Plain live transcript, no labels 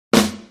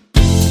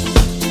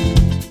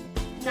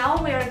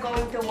we are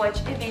going to watch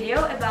a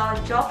video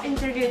about job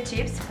interview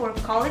tips for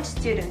college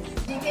students.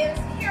 Begins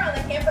here on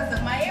the campus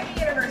of Miami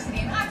University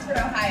in Oxford,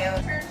 Ohio.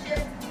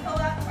 Internship,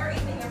 co-op, or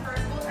even your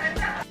first full-time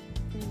job.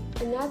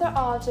 Another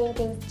option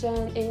can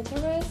gain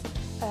interest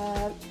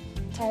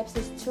types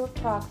is to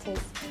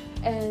practice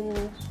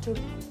and to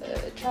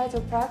try to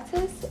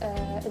practice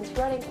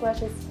answering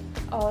questions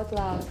out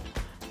loud.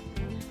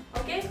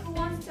 Okay, who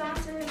wants to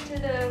answer to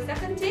the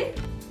second tip?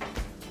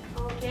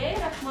 Okay,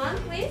 Rahman,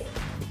 please.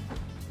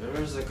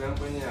 There is a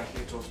company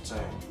ahead of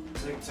time.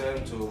 Take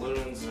time to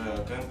learn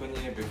the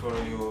company before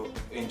you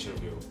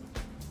interview.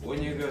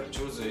 When you go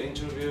to the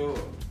interview,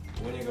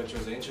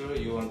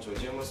 you want to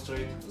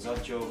demonstrate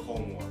that your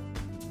homework.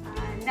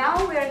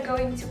 Now we are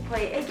going to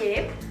play a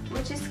game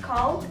which is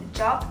called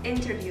job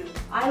interview.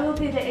 I will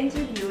be the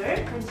interviewer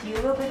and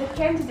you will be the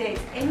candidate.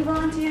 Any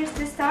volunteers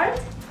to start?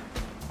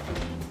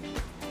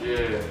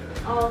 Yeah.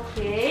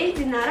 Okay,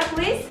 Dinara,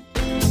 please.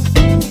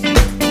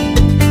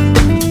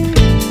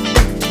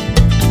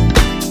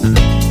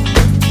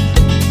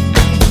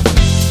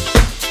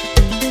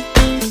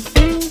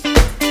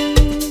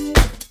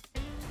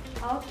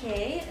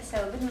 Okay, so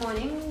good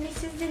morning,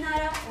 Mrs.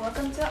 Dinara.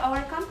 Welcome to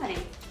our company.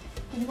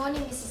 Good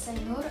morning, Mrs.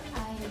 Ainur.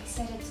 I'm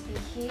excited to be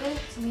here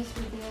to meet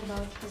with you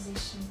about the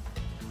position.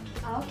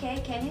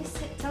 Okay, can you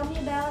tell me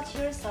about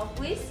yourself,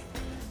 please?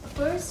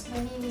 First, my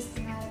name is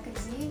Dinara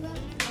Kazieva.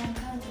 I'm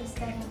currently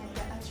studying at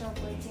the Atro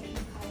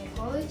Polytechnic Higher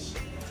College.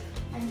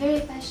 I'm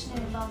very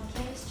passionate about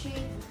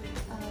chemistry.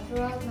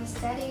 Throughout my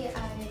study,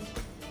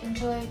 I've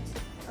enjoyed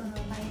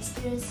my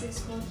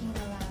experiences working in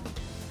the lab.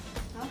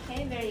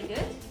 Okay, very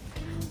good.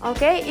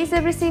 Okay, is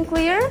everything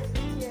clear?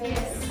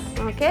 Yes.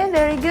 Okay,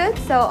 very good.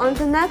 So on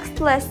the next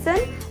lesson,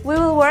 we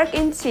will work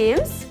in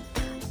teams.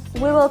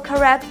 We will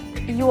correct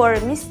your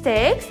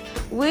mistakes,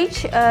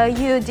 which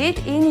you did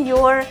in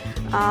your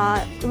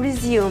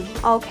resume.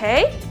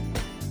 Okay?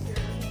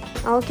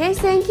 Okay,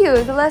 thank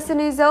you. The lesson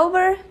is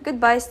over.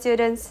 Goodbye,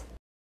 students.